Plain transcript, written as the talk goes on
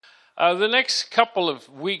The next couple of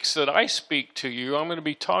weeks that I speak to you, I'm going to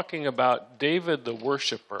be talking about David the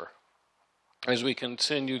worshiper as we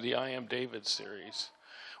continue the I Am David series.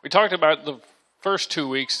 We talked about the first 2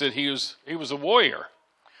 weeks that he was a warrior.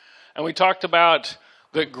 And we talked about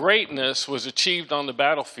that greatness was achieved on the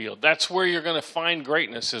battlefield. That's where you're going to find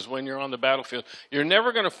greatness, is when you're on the battlefield. You're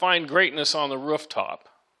never going to find greatness on the rooftop.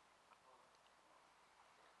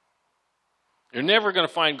 You're never going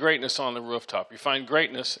to find greatness on the rooftop. You find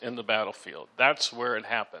greatness in the battlefield. That's where it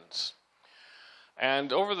happens.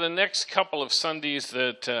 And over the next couple of Sundays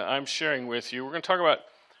that I'm sharing with you, we're going to talk about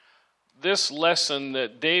this lesson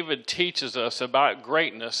that David teaches us about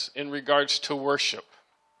greatness in regards to worship.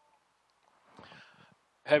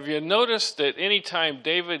 Have you noticed that anytime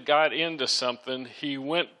David got into something, he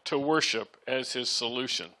went to worship as his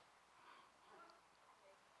solution?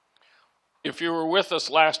 If you were with us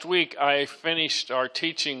last week, I finished our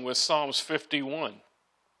teaching with Psalms 51.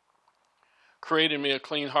 Create in me a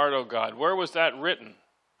clean heart, O God. Where was that written?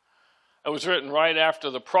 It was written right after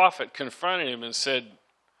the prophet confronted him and said,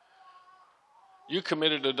 you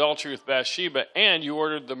committed adultery with Bathsheba and you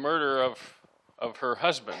ordered the murder of her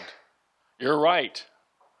husband. You're right.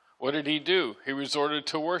 What did he do? He resorted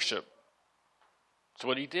to worship. That's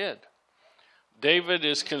what he did. David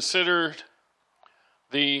is considered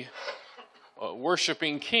the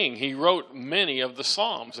worshiping king. He wrote many of the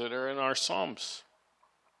Psalms that are in our Psalms.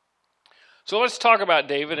 So let's talk about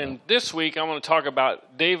David. And this week I want to talk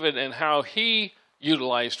about David and how he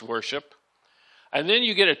utilized worship. And then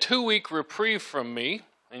you get a 2-week reprieve from me,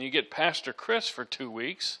 and you get Pastor Chris for 2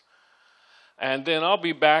 weeks. And then I'll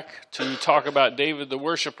be back to talk about David the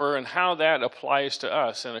worshiper and how that applies to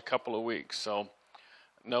us in a couple of weeks. So,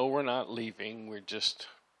 no, we're not leaving. We're just...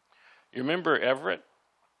 You remember Everett?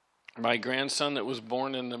 My grandson that was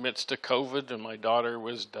born in the midst of COVID, and my daughter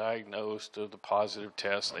was diagnosed with a positive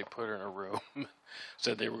test. They put her in a room,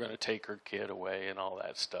 said they were going to take her kid away and all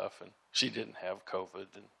that stuff, and she didn't have COVID.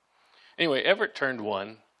 And anyway, Everett turned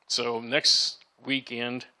 1, so next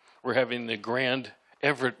weekend we're having the grand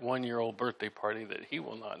Everett 1-year-old birthday party that he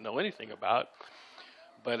will not know anything about,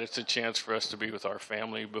 but it's a chance for us to be with our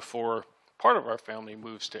family before part of our family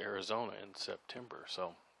moves to Arizona in September.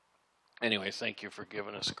 So anyway, thank you for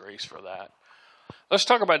giving us grace for that. Let's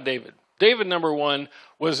talk about David. David, number 1,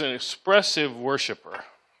 was an expressive worshiper.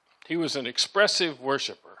 He was an expressive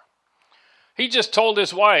worshiper. He just told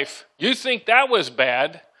his wife, you think that was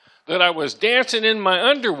bad, that I was dancing in my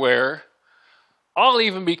underwear? I'll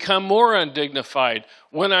even become more undignified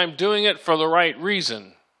when I'm doing it for the right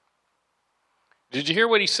reason. Did you hear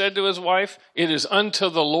what he said to his wife? It is unto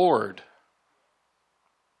the Lord.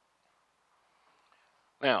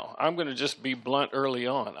 Now, I'm going to just be blunt early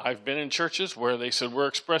on. I've been in churches where they said we're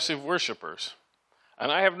expressive worshipers.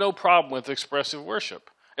 And I have no problem with expressive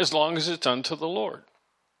worship, as long as it's unto the Lord.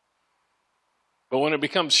 But when it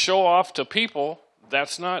becomes show off to people,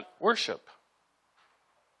 that's not worship.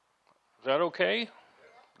 Is that okay?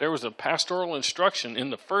 There was a pastoral instruction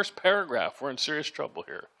in the first paragraph. We're in serious trouble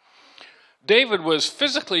here. David was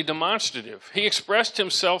physically demonstrative. He expressed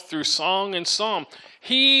himself through song and psalm.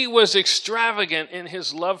 He was extravagant in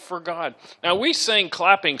his love for God. Now, we sang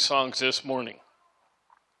clapping songs this morning.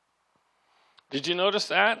 Did you notice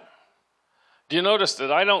that? Do you notice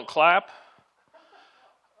that I don't clap?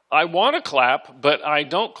 I want to clap, but I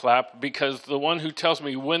don't clap because the one who tells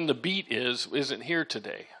me when the beat isn't here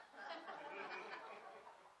today.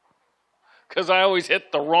 Because I always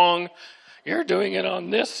hit the wrong, you're doing it on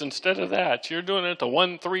this instead of that. You're doing it to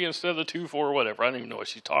 1-3 instead of the 2-4, whatever. I don't even know what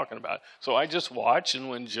she's talking about. So I just watch, and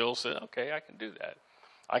when Jill said, okay, I can do that.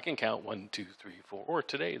 I can count 1, 2, 3, 4. Or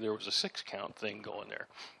today there was a 6-count thing going there.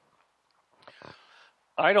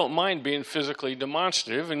 I don't mind being physically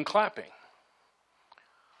demonstrative and clapping.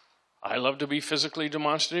 I love to be physically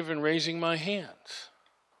demonstrative and raising my hands.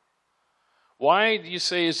 Why do you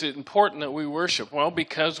say is it important that we worship? Well,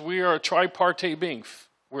 because we are a tripartite being.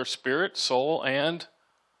 We're spirit, soul, and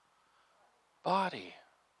body.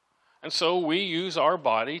 And so we use our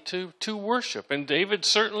body to worship. And David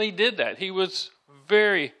certainly did that. He was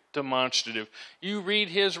very demonstrative. You read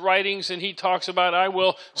his writings and he talks about, I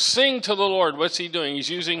will sing to the Lord. What's he doing?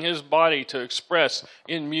 He's using his body to express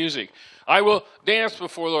in music. I will dance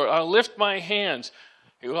before the Lord. I'll lift my hands.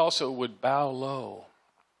 He also would bow low.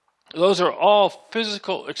 Those are all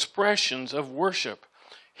physical expressions of worship.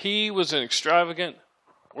 He was an extravagant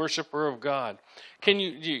worshiper of God.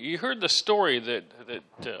 You heard the story that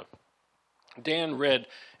Dan read?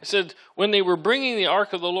 It said when they were bringing the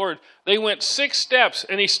ark of the Lord, they went 6 steps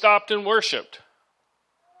and he stopped and worshiped.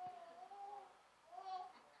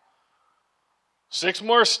 6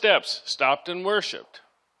 more steps, stopped and worshiped.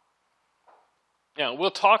 Now,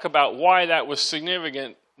 we'll talk about why that was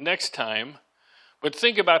significant next time, but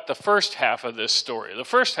think about the first half of this story. The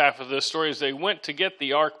first half of this story is they went to get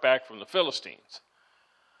the ark back from the Philistines.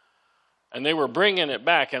 And they were bringing it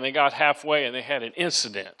back, and they got halfway, and they had an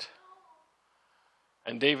incident.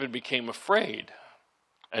 And David became afraid.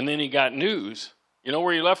 And then he got news. You know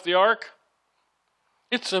where he left the ark?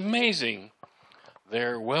 It's amazing.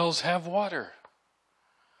 Their wells have water.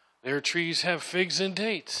 Their trees have figs and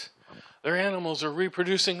dates. Their animals are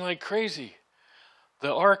reproducing like crazy.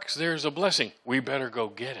 The ark, there's a blessing. We better go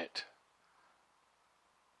get it.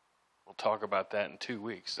 We'll talk about that in 2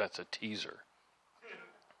 weeks. That's a teaser.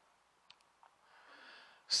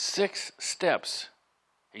 6 steps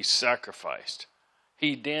he sacrificed.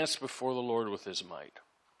 He danced before the Lord with his might.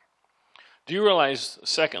 Do you realize,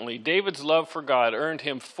 secondly, David's love for God earned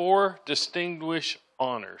him 4 distinguished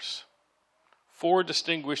honors. 4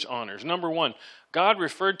 distinguished honors. Number 1, God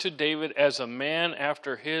referred to David as a man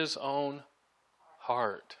after his own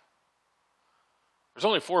heart. There's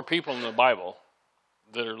only 4 people in the Bible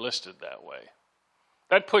that are listed that way.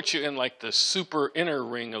 That puts you in like the super inner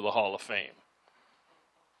ring of the Hall of Fame.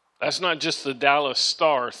 That's not just the Dallas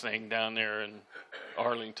Star thing down there in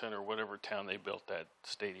Arlington or whatever town they built that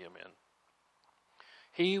stadium in.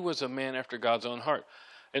 He was a man after God's own heart.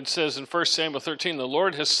 It says in 1 Samuel 13, the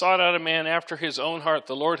Lord has sought out a man after his own heart.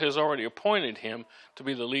 The Lord has already appointed him to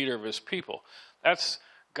be the leader of his people. That's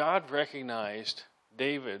God recognized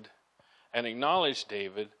David and acknowledged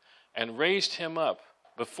David and raised him up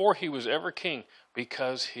before he was ever king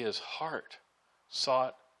because his heart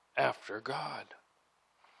sought after God.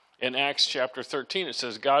 In Acts chapter 13, it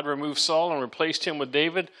says, God removed Saul and replaced him with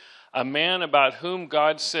David, a man about whom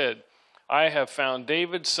God said, I have found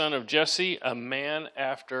David, son of Jesse, a man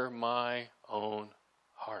after my own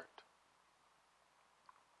heart.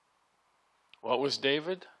 What was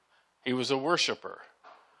David? He was a worshiper.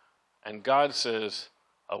 And God says,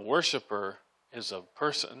 a worshiper is a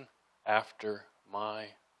person after my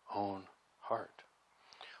own heart.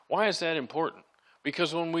 Why is that important?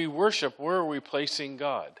 Because when we worship, where are we placing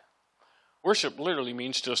God? Worship literally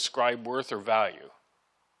means to ascribe worth or value.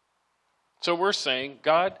 So we're saying,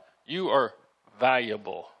 God, you are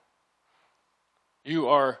valuable. You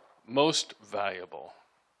are most valuable.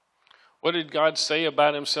 What did God say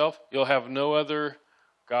about himself? You'll have no other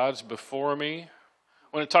gods before me.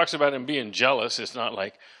 When it talks about him being jealous, it's not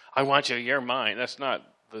like, I want you, you're mine. That's not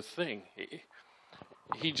the thing.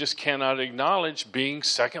 He just cannot acknowledge being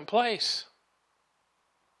second place.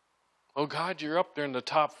 Oh, God, you're up there in the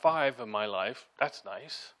top 5 of my life. That's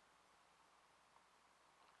nice.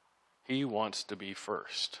 He wants to be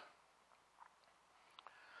first.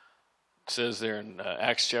 It says there in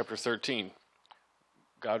Acts chapter 13,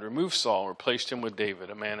 God removed Saul and replaced him with David,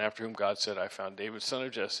 a man after whom God said, I found David, son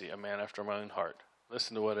of Jesse, a man after my own heart.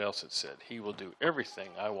 Listen to what else it said. He will do everything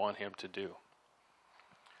I want him to do.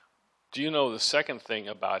 Do you know the second thing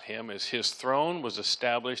about him is his throne was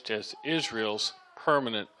established as Israel's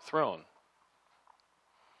permanent throne?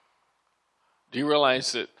 Do you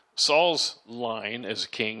realize that Saul's line as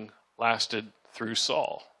king lasted through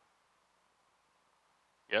Saul?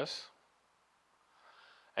 Yes?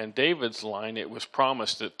 And David's line, it was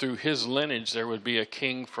promised that through his lineage there would be a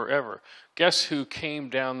king forever. Guess who came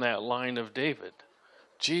down that line of David?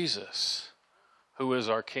 Jesus, who is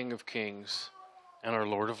our King of Kings and our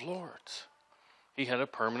Lord of Lords. He had a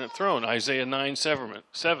permanent throne. Isaiah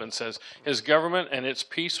 9:7 says, his government and its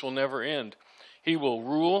peace will never end. He will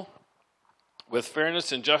rule with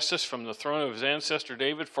fairness and justice from the throne of his ancestor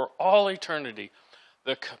David for all eternity.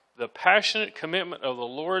 The passionate commitment of the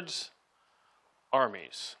Lord's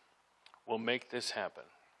armies will make this happen.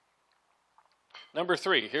 Number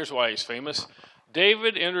 3, here's why he's famous.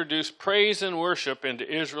 David introduced praise and worship into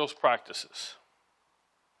Israel's practices.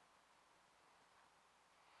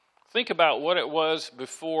 Think about what it was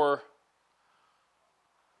before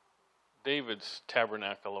David's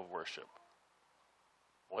tabernacle of worship.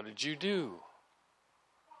 What did you do?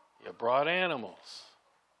 You brought animals.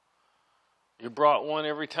 You brought one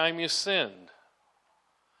every time you sinned.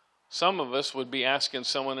 Some of us would be asking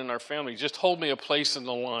someone in our family, just hold me a place in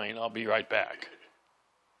the line, I'll be right back.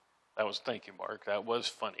 Thank you, Mark, that was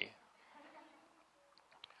funny.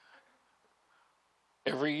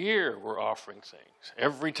 Every year we're offering things.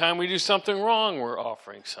 Every time we do something wrong, we're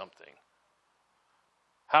offering something.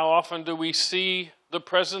 How often do we see the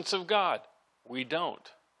presence of God? We don't.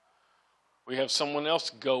 We have someone else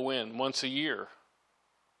go in once a year,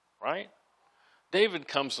 right? David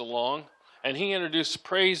comes along and he introduced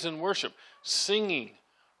praise and worship, singing,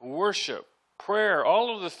 worship, prayer,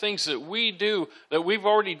 all of the things that we do that we've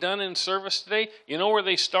already done in service today. You know where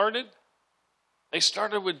they started? They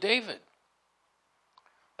started with David.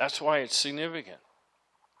 That's why it's significant.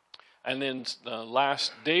 And then God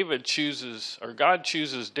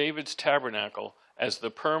chooses David's tabernacle as the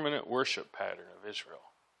permanent worship pattern of Israel.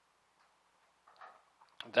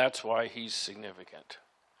 That's why he's significant.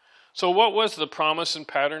 So what was the promise and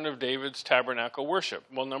pattern of David's tabernacle worship?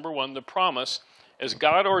 Well, number one, the promise is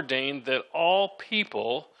God ordained that all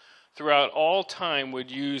people throughout all time would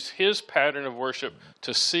use his pattern of worship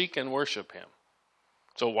to seek and worship him.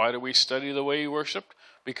 So why do we study the way he worshiped?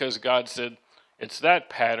 Because God said, it's that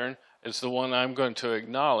pattern, it's the one I'm going to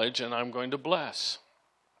acknowledge and I'm going to bless.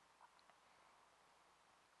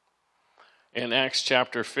 In Acts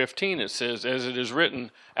chapter 15 it says, as it is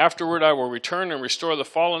written, afterward I will return and restore the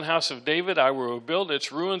fallen house of David. I will rebuild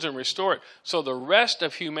its ruins and restore it, so the rest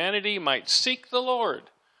of humanity might seek the Lord,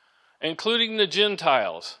 including the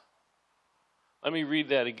Gentiles. Let me read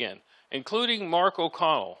that again. Including Mark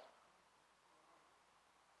O'Connell.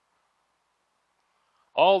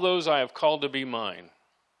 All those I have called to be mine.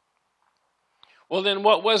 Well, then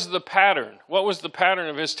what was the pattern? What was the pattern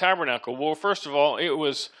of his tabernacle? Well, first of all, it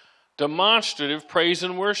was demonstrative praise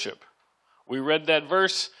and worship. We read that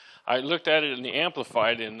verse. I looked at it in the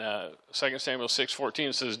Amplified in 2 Samuel 6:14.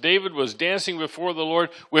 It says, David was dancing before the Lord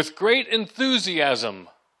with great enthusiasm.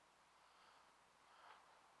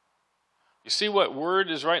 You see what word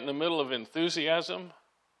is right in the middle of enthusiasm?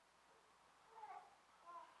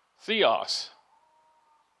 Theos.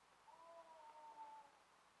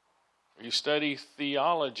 You study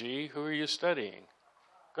theology, who are you studying?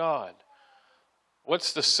 God.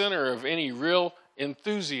 What's the center of any real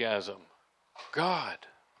enthusiasm? God.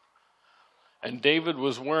 And David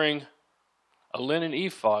was wearing a linen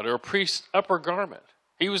ephod, or a priest's upper garment.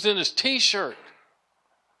 He was in his t-shirt.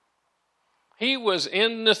 He was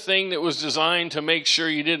in the thing that was designed to make sure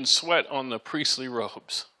you didn't sweat on the priestly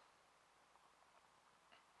robes.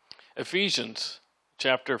 Ephesians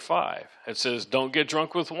chapter 5, it says, don't get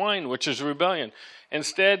drunk with wine, which is rebellion.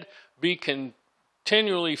 Instead, be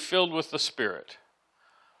continually filled with the Spirit.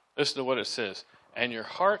 Listen to what it says. And your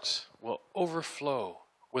hearts will overflow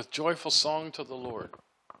with joyful song to the Lord.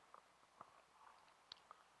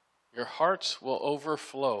 Your hearts will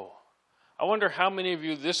overflow. I wonder how many of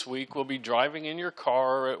you this week will be driving in your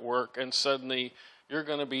car or at work and suddenly you're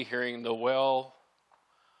going to be hearing the well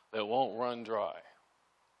that won't run dry.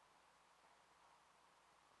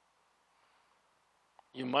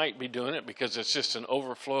 You might be doing it because it's just an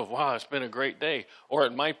overflow of, wow, it's been a great day. Or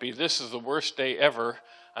it might be, this is the worst day ever,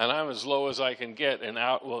 and I'm as low as I can get, and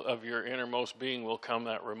out of your innermost being will come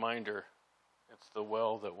that reminder. It's the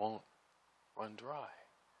well that won't run dry.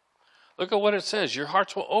 Look at what it says. Your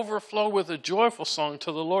hearts will overflow with a joyful song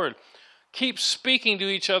to the Lord. Keep speaking to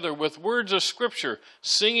each other with words of Scripture,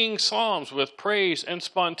 singing psalms with praise and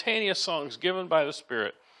spontaneous songs given by the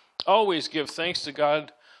Spirit. Always give thanks to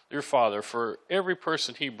God, your Father, for every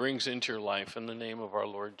person he brings into your life in the name of our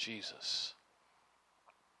Lord Jesus.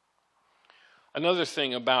 Another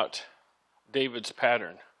thing about David's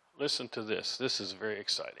pattern, listen to this. This is very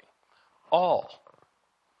exciting. All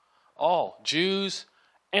Jews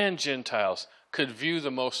and Gentiles could view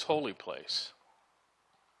the most holy place.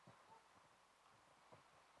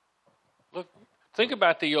 Look, think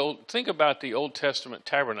about the Old Testament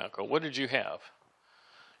tabernacle. What did you have?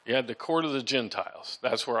 You had the court of the Gentiles.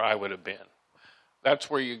 That's where I would have been. That's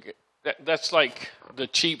where you get. That's like the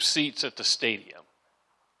cheap seats at the stadium,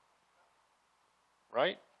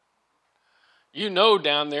 right? You know,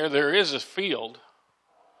 down there is a field.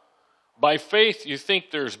 By faith, you think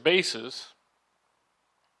there's bases.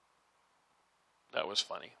 That was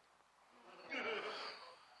funny.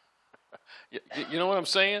 You know what I'm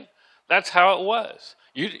saying? That's how it was.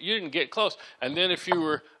 You didn't get close. And then if you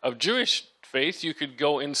were of Jewish faith, you could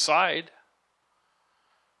go inside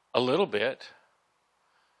a little bit.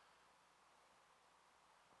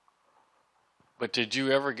 But did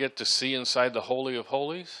you ever get to see inside the Holy of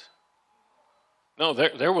Holies? No,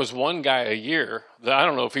 there was one guy a year that I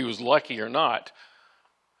don't know if he was lucky or not.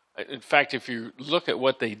 In fact, if you look at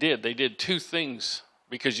what they did two things,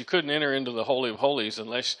 because you couldn't enter into the Holy of Holies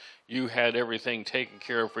unless you had everything taken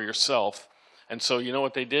care of for yourself. And so you know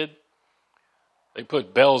what they did? They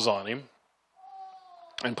put bells on him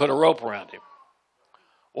and put a rope around him.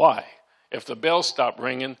 Why? If the bell stopped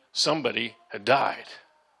ringing, somebody had died.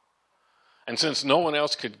 And since no one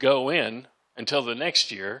else could go in until the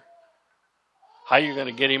next year, how are you going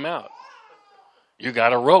to get him out? You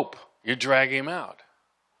got a rope. You drag him out.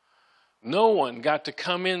 No one got to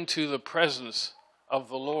come into the presence of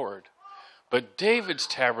the Lord. But David's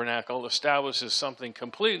tabernacle establishes something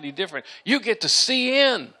completely different. You get to see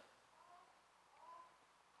in.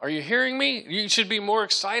 Are you hearing me? You should be more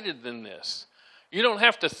excited than this. You don't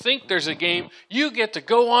have to think there's a game. You get to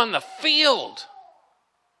go on the field,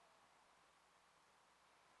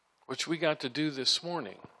 which we got to do this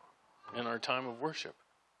morning in our time of worship.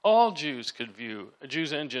 All Jews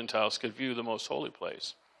and Gentiles could view the most holy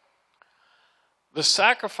place. The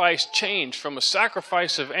sacrifice changed from a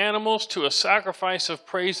sacrifice of animals to a sacrifice of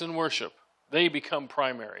praise and worship. They become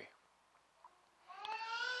primary.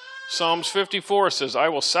 Psalms 54 says, I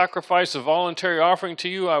will sacrifice a voluntary offering to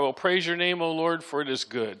you. I will praise your name, O Lord, for it is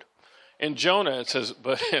good. In Jonah, it says,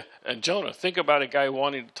 and Jonah, think about a guy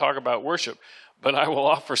wanting to talk about worship. But I will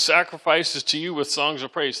offer sacrifices to you with songs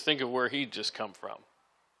of praise. Think of where he'd just come from.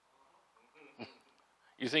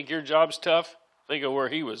 You think your job's tough? Think of where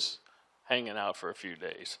he was hanging out for a few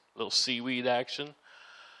days. A little seaweed action.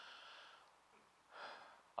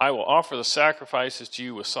 I will offer the sacrifices to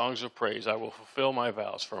you with songs of praise. I will fulfill my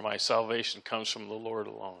vows, for my salvation comes from the Lord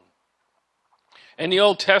alone. In the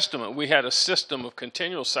Old Testament, we had a system of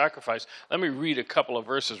continual sacrifice. Let me read a couple of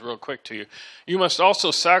verses real quick to you. You must also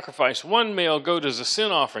sacrifice one male goat as a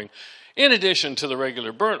sin offering, in addition to the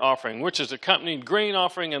regular burnt offering, which is accompanied grain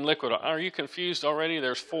offering and liquid. Are you confused already?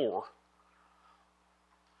 There's 4.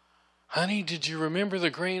 Honey, did you remember the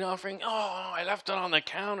grain offering? Oh, I left it on the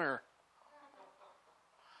counter.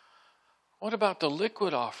 What about the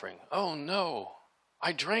liquid offering? Oh, no,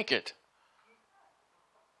 I drank it.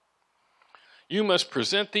 You must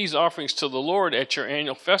present these offerings to the Lord at your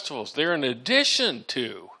annual festivals. They're in addition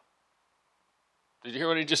to. Did you hear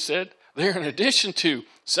what he just said? They're in addition to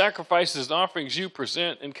sacrifices and offerings you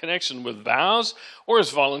present in connection with vows, or as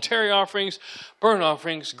voluntary offerings, burnt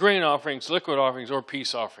offerings, grain offerings, liquid offerings, or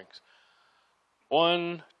peace offerings.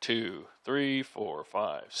 1, 2, 3, 4,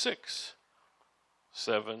 5, 6,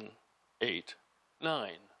 7, 8,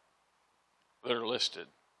 9 that are listed.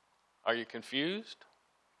 Are you confused?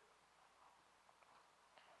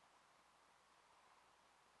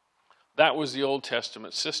 That was the Old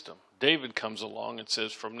Testament system. David comes along and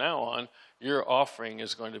says, from now on, your offering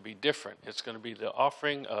is going to be different. It's going to be the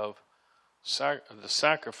offering of the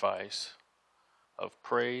sacrifice of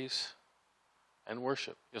praise and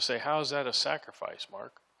worship. You'll say, how is that a sacrifice,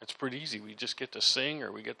 Mark? It's pretty easy. We just get to sing,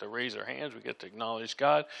 or we get to raise our hands. We get to acknowledge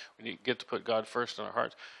God. We get to put God first in our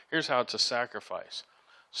hearts. Here's how it's a sacrifice.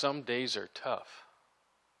 Some days are tough.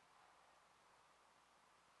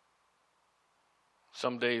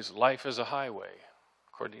 Some days life is a highway,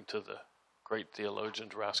 according to the great theologian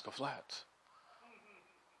Rascal Flatts.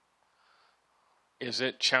 Is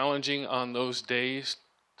it challenging on those days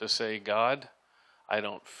to say, God, I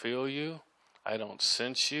don't feel you, I don't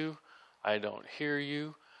sense you, I don't hear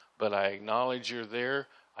you, but I acknowledge you're there.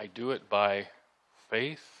 I do it by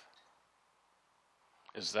faith.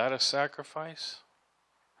 Is that a sacrifice?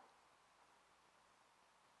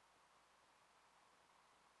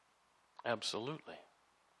 Absolutely.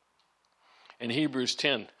 In Hebrews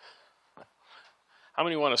 10, how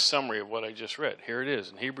many want a summary of what I just read? Here it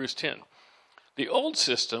is in Hebrews 10. The old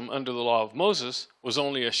system under the law of Moses was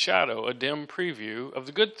only a shadow, a dim preview of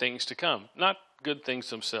the good things to come, not good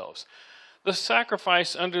things themselves. The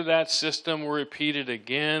sacrifice under that system were repeated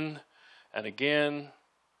again and again,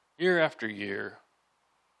 year after year.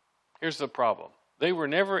 Here's the problem. They were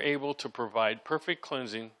never able to provide perfect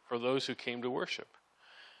cleansing for those who came to worship.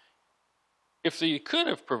 If they could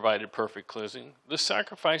have provided perfect cleansing, the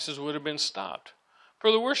sacrifices would have been stopped.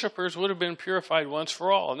 For the worshipers would have been purified once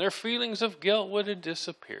for all, and their feelings of guilt would have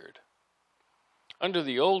disappeared. Under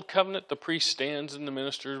the old covenant, the priest stands and the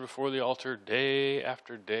minister before the altar day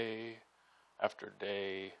after day after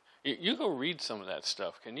day. You go read some of that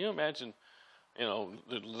stuff. Can you imagine,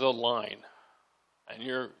 the line, and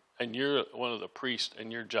you're one of the priests,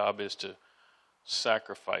 and your job is to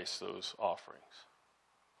sacrifice those offerings.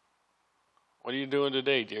 What are you doing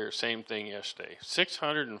today, dear? Same thing yesterday.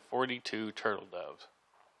 642 turtle doves.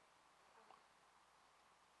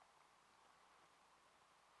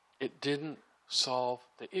 It didn't solve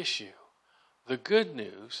the issue. The good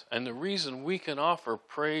news, and the reason we can offer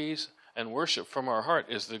praise and worship from our heart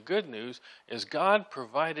is the good news, is God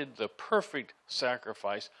provided the perfect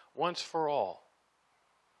sacrifice once for all.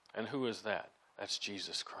 And who is that? That's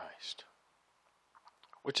Jesus Christ.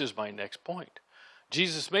 Which is my next point.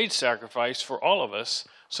 Jesus made sacrifice for all of us,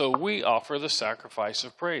 so we offer the sacrifice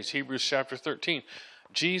of praise. Hebrews chapter 13.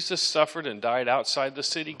 Jesus suffered and died outside the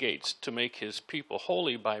city gates to make his people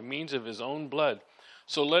holy by means of his own blood.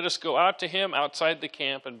 So let us go out to him outside the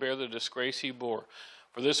camp and bear the disgrace he bore.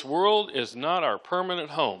 For this world is not our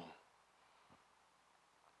permanent home.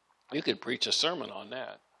 You could preach a sermon on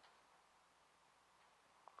that.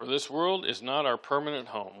 For this world is not our permanent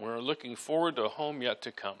home. We are looking forward to a home yet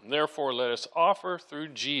to come. Therefore, let us offer through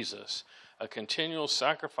Jesus a continual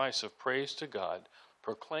sacrifice of praise to God,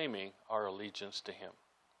 proclaiming our allegiance to him.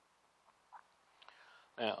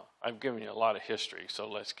 Now, I've given you a lot of history, so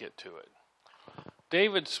let's get to it.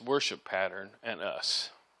 David's worship pattern and us.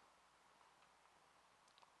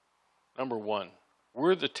 Number one,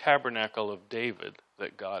 we're the tabernacle of David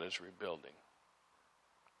that God is rebuilding.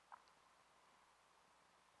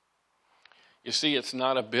 You see, it's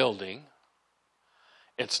not a building.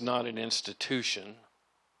 It's not an institution.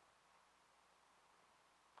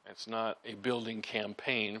 It's not a building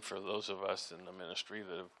campaign for those of us in the ministry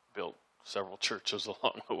that have built several churches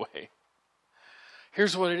along the way.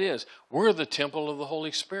 Here's what it is. We're the temple of the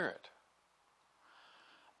Holy Spirit.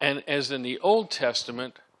 And as in the Old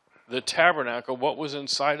Testament, the tabernacle, what was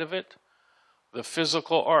inside of it? The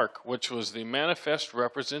physical ark, which was the manifest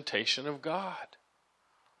representation of God.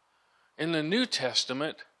 In the New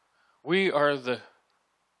Testament, we are the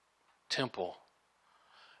temple.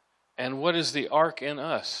 And what is the ark in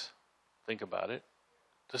us? Think about it.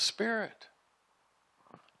 The Spirit.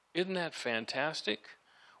 Isn't that fantastic?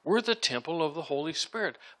 We're the temple of the Holy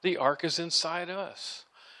Spirit. The ark is inside us.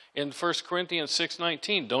 In 1 Corinthians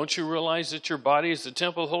 6:19, don't you realize that your body is the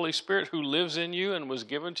temple of the Holy Spirit who lives in you and was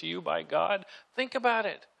given to you by God? Think about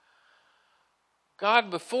it.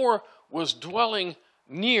 God before was dwelling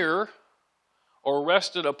near or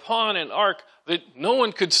rested upon an ark that no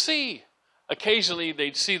one could see. Occasionally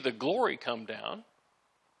they'd see the glory come down,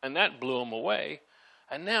 and that blew them away.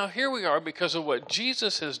 And now here we are, because of what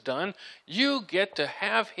Jesus has done, you get to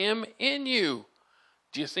have him in you.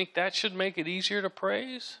 Do you think that should make it easier to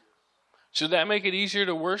praise? Should that make it easier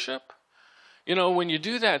to worship? You know, when you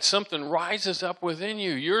do that, something rises up within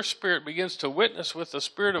you. Your spirit begins to witness with the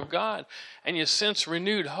Spirit of God, and you sense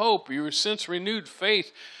renewed hope. You sense renewed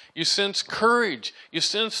faith. You sense courage. You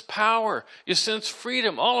sense power. You sense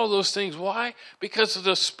freedom. All of those things. Why? Because of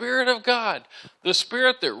the Spirit of God, the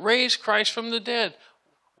Spirit that raised Christ from the dead.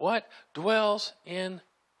 What? Dwells in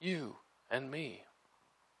you and me.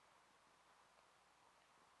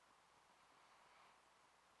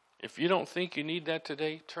 If you don't think you need that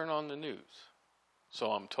today, turn on the news.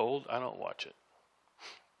 So I'm told. I don't watch it.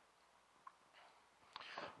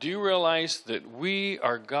 Do you realize that we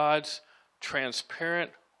are God's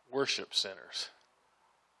transparent worship centers?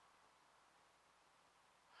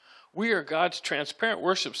 We are God's transparent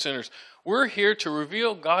worship centers. We're here to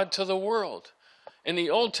reveal God to the world. In the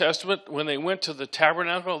Old Testament, when they went to the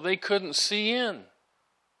tabernacle, they couldn't see in.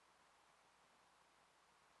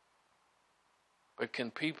 But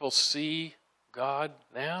can people see God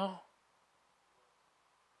now?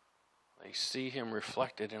 They see him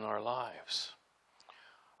reflected in our lives.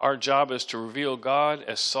 Our job is to reveal God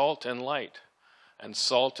as salt and light. And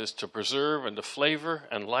salt is to preserve and to flavor,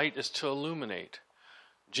 and light is to illuminate.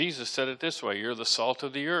 Jesus said it this way, you're the salt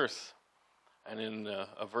of the earth. And in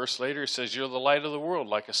a verse later, he says, you're the light of the world,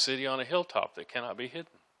 like a city on a hilltop that cannot be hidden.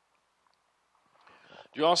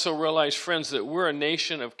 Do you also realize, friends, that we're a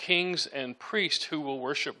nation of kings and priests who will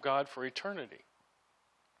worship God for eternity?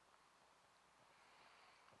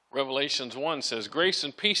 Revelations 1 says, grace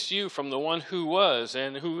and peace to you from the one who was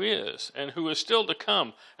and who is still to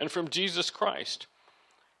come, and from Jesus Christ.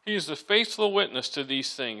 He is the faithful witness to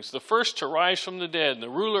these things, the first to rise from the dead, and the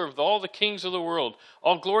ruler of all the kings of the world.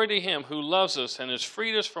 All glory to him who loves us and has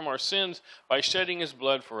freed us from our sins by shedding his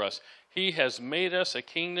blood for us. He has made us a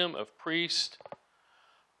kingdom of priests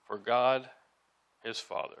for God his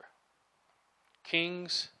Father.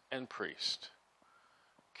 Kings and priests.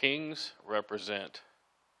 Kings represent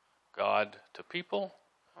God to people.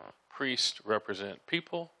 Priests represent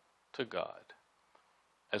people to God.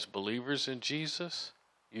 As believers in Jesus,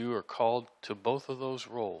 you are called to both of those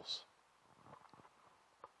roles.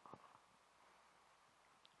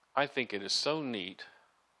 I think it is so neat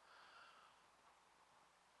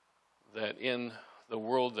that in the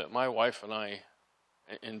world that my wife and I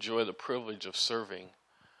enjoy the privilege of serving,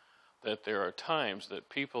 that there are times that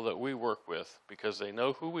people that we work with, because they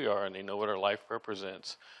know who we are and they know what our life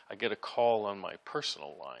represents, I get a call on my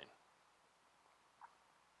personal line.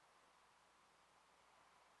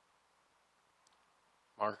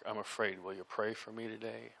 Mark, I'm afraid, will you pray for me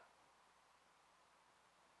today?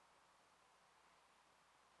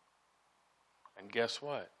 And guess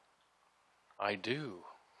what? I do.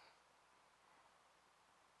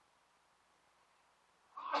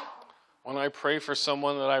 When I pray for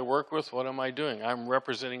someone that I work with, what am I doing? I'm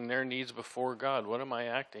representing their needs before God. What am I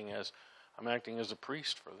acting as? I'm acting as a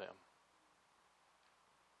priest for them.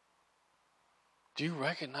 Do you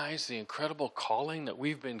recognize the incredible calling that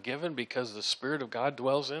we've been given because the Spirit of God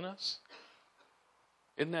dwells in us?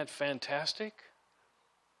 Isn't that fantastic?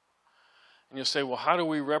 And you'll say, well, how do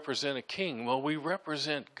we represent a king? Well, we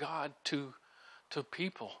represent God to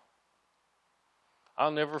people.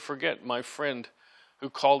 I'll never forget my friend who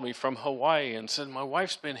called me from Hawaii and said, my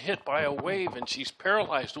wife's been hit by a wave and she's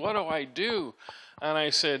paralyzed. What do I do? And I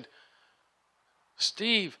said,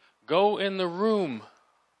 Steve, go in the room.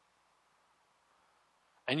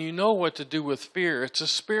 And you know what to do with fear. It's a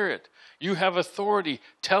spirit. You have authority.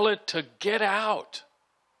 Tell it to get out.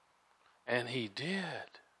 And he did.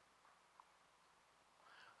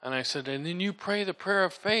 And I said, and then you pray the prayer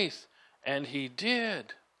of faith. And he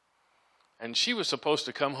did. And she was supposed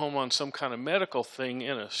to come home on some kind of medical thing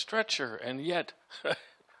in a stretcher. And yet,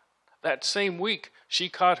 that same week, she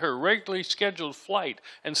caught her regularly scheduled flight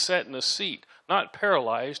and sat in a seat, not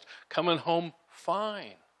paralyzed, coming home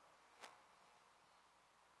fine.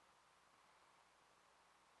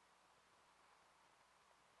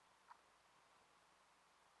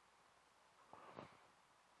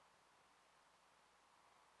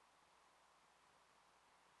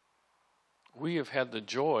 We have had the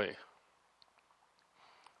joy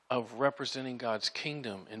of representing God's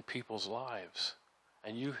kingdom in people's lives.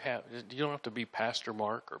 And you don't have to be Pastor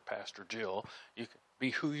Mark or Pastor Jill. You can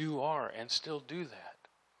be who you are and still do that.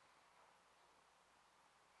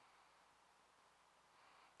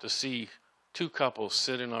 To see two couples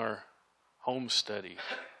sit in our home study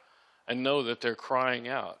and know that they're crying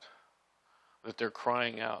out. That they're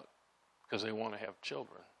crying out because they want to have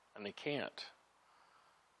children and they can't.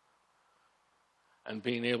 And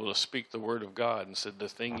being able to speak the word of God and said the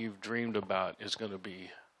thing you've dreamed about is going to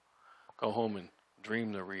be, go home and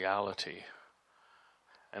dream the reality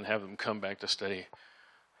and have them come back to study.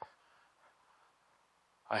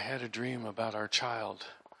 I had a dream about our child,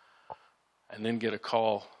 and then get a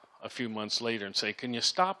call a few months later and say, can you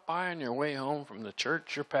stop by on your way home from the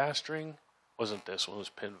church you're pastoring? Wasn't this one, it was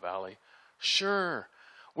Penn Valley. Sure,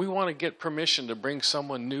 we want to get permission to bring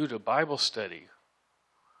someone new to Bible study.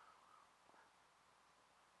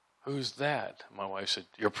 Who's that? My wife said,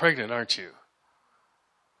 you're pregnant, aren't you?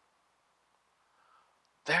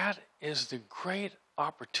 That is the great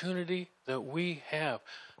opportunity that we have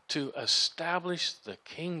to establish the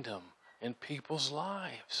kingdom in people's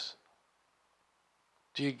lives.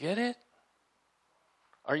 Do you get it?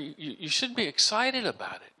 You should be excited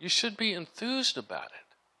about it. You should be enthused about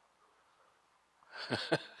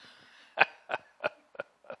it.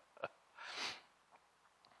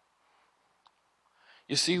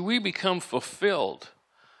 You see, we become fulfilled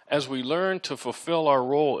as we learn to fulfill our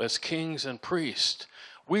role as kings and priests.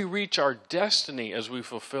 We reach our destiny as we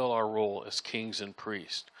fulfill our role as kings and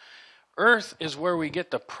priests. Earth is where we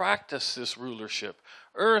get to practice this rulership.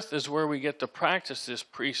 Earth is where we get to practice this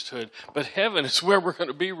priesthood. But heaven is where we're going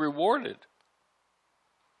to be rewarded.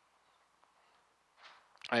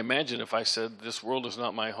 I imagine if I said, this world is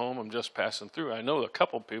not my home, I'm just passing through. I know a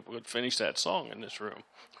couple people would finish that song in this room.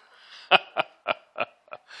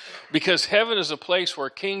 Because heaven is a place where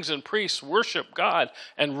kings and priests worship God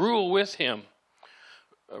and rule with him.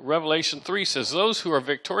 Revelation 3 says, those who are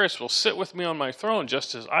victorious will sit with me on my throne,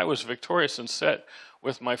 just as I was victorious and sat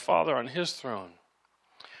with my Father on his throne.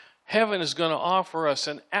 Heaven is going to offer us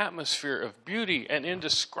an atmosphere of beauty and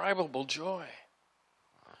indescribable joy.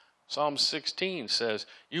 Psalm 16 says,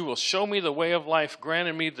 you will show me the way of life,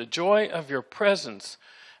 granting me the joy of your presence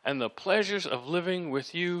and the pleasures of living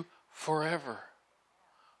with you forever.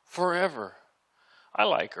 Forever. I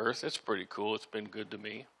like Earth. It's pretty cool. It's been good to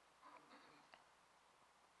me.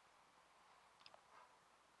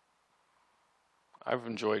 I've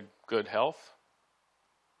enjoyed good health,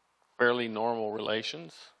 fairly normal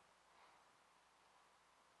relations,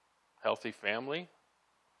 healthy family.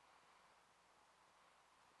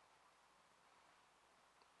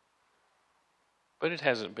 But it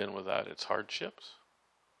hasn't been without its hardships.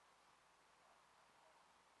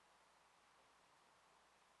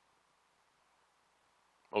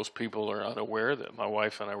 Most people are unaware that my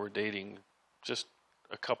wife and I were dating just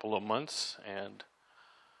a couple of months, and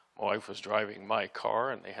my wife was driving my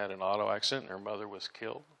car and they had an auto accident and her mother was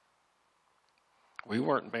killed. We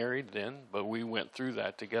weren't married then, but we went through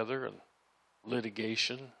that together, and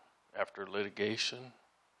litigation after litigation.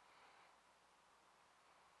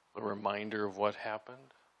 The reminder of what happened.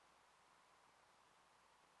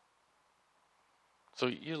 So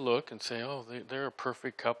you look and say, oh, they're a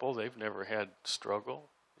perfect couple. They've never had struggle.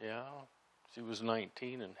 Yeah, she was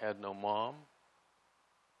 19 and had no mom.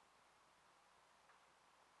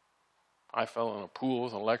 I fell in a pool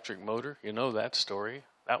with an electric motor. You know that story.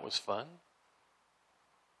 That was fun.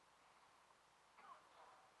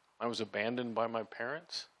 I was abandoned by my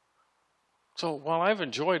parents. So while I've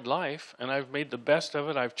enjoyed life and I've made the best of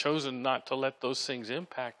it, I've chosen not to let those things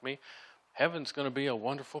impact me. Heaven's going to be a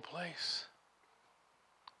wonderful place.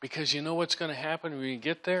 Because you know what's going to happen when you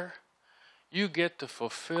get there? You get to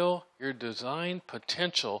fulfill your design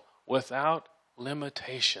potential without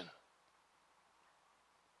limitation.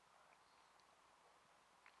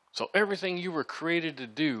 So everything you were created to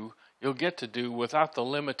do, you'll get to do without the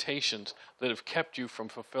limitations that have kept you from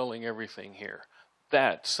fulfilling everything here.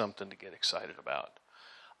 That's something to get excited about.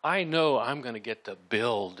 I know I'm going to get to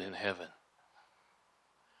build in heaven.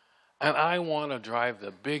 And I want to drive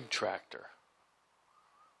the big tractor.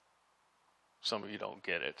 Some of you don't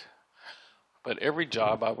get it. But every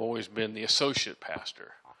job I've always been the associate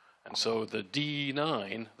pastor. And so the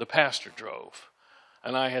D9, the pastor drove.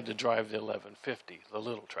 And I had to drive the 1150, the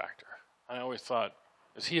little tractor. I always thought,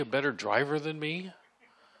 is he a better driver than me?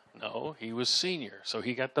 No, he was senior, so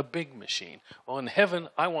he got the big machine. Well, in heaven,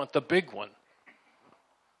 I want the big one.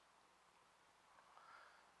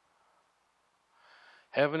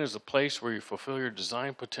 Heaven is a place where you fulfill your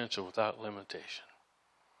design potential without limitation.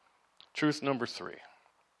 Truth number 3.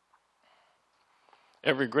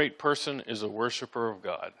 Every great person is a worshiper of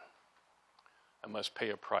God and must pay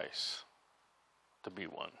a price to be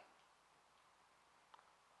one.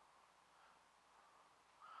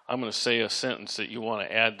 I'm going to say a sentence that you want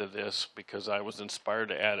to add to this because I was inspired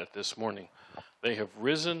to add it this morning. They have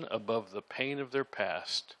risen above the pain of their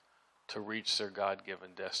past to reach their God-given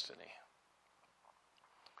destiny.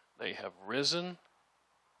 They have risen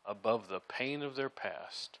above the pain of their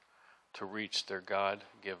past to reach their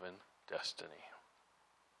God-given destiny.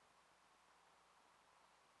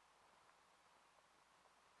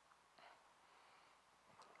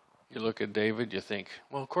 You look at David, you think,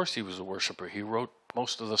 well, of course he was a worshiper. He wrote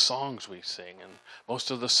most of the songs we sing and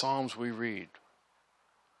most of the psalms we read.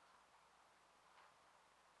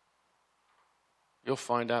 You'll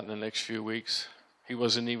find out in the next few weeks, he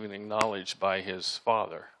wasn't even acknowledged by his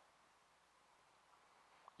father.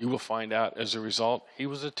 You will find out as a result, he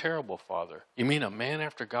was a terrible father. You mean a man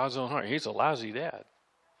after God's own heart? He's a lousy dad.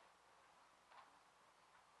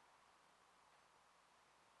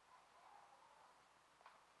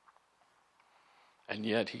 And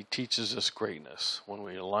yet he teaches us greatness when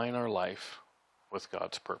we align our life with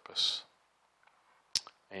God's purpose.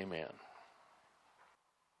 Amen.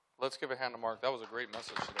 Let's give a hand to Mark. That was a great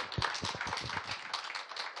message today.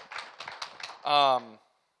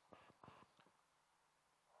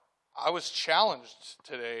 I was challenged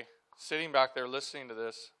today, sitting back there listening to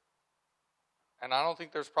this, and I don't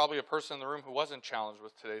think there's probably a person in the room who wasn't challenged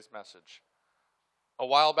with today's message. A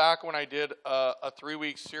while back when I did a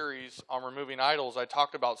 3-week series on removing idols, I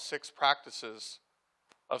talked about 6 practices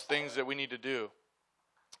of things that we need to do.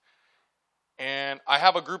 And I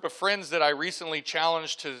have a group of friends that I recently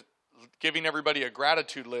challenged to giving everybody a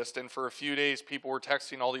gratitude list, and for a few days people were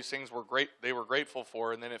texting all these things they were grateful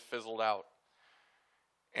for, and then it fizzled out.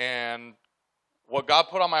 And what God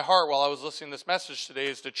put on my heart while I was listening to this message today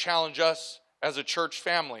is to challenge us as a church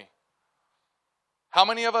family. How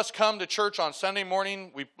many of us come to church on Sunday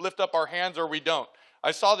morning, we lift up our hands, or we don't?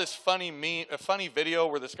 I saw this funny video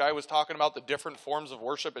where this guy was talking about the different forms of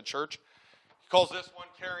worship at church. He calls this one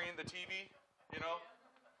carrying the TV, you know?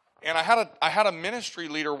 And I had a ministry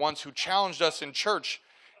leader once who challenged us in church,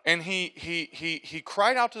 and he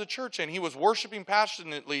cried out to the church, and he was worshiping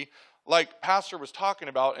passionately like Pastor was talking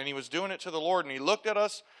about, and he was doing it to the Lord, and he looked at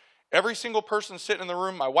us, every single person sitting in the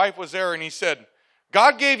room, my wife was there, and he said,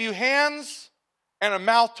 God gave you hands and a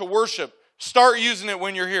mouth to worship. Start using it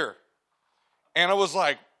when you're here. And I was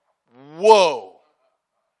like, whoa.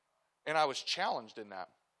 And I was challenged in that.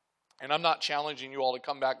 And I'm not challenging you all to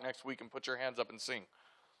come back next week and put your hands up and sing.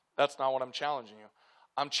 That's not what I'm challenging you.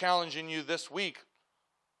 I'm challenging you this week.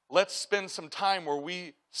 Let's spend some time where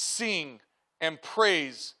we sing and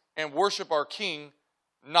praise and worship our King,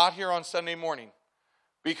 not here on Sunday morning.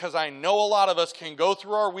 Because I know a lot of us can go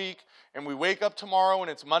through our week and we wake up tomorrow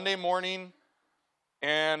and it's Monday morning,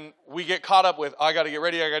 and we get caught up with, I got to get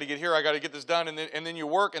ready, I got to get here, I got to get this done, and then you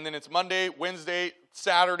work, and then it's Monday, Wednesday,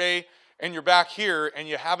 Saturday, and you're back here, and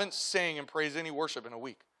you haven't sang and praised any worship in a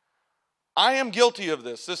week. I am guilty of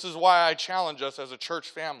this. This is why I challenge us as a church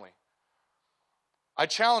family. I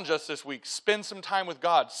challenge us this week, spend some time with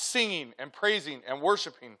God, singing and praising and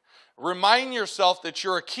worshiping. Remind yourself that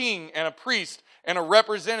you're a king and a priest and a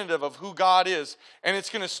representative of who God is. And it's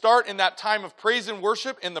going to start in that time of praise and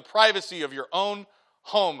worship in the privacy of your own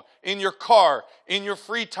home, in your car, in your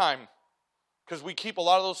free time. Because we keep a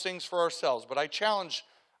lot of those things for ourselves. But I challenge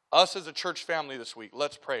us as a church family this week.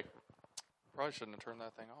 Let's pray. Probably shouldn't have turned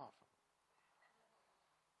that thing off.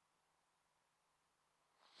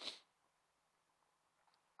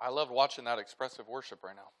 I loved watching that expressive worship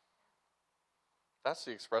right now. That's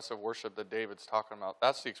the expressive worship that David's talking about.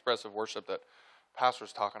 That's the expressive worship that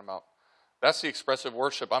Pastor's talking about. That's the expressive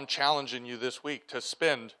worship. I'm challenging you this week to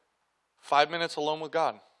spend 5 minutes alone with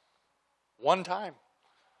God. One time.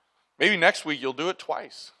 Maybe next week you'll do it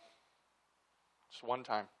twice. Just one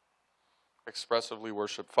time. Expressively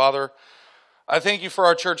worship. Father, I thank you for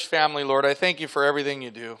our church family, Lord. I thank you for everything you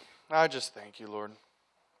do. I just thank you, Lord.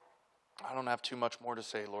 I don't have too much more to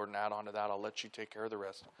say, Lord, and add on to that. I'll let you take care of the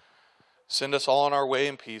rest. Send us all on our way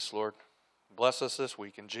in peace, Lord. Bless us this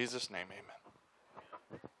week. In Jesus' name, amen.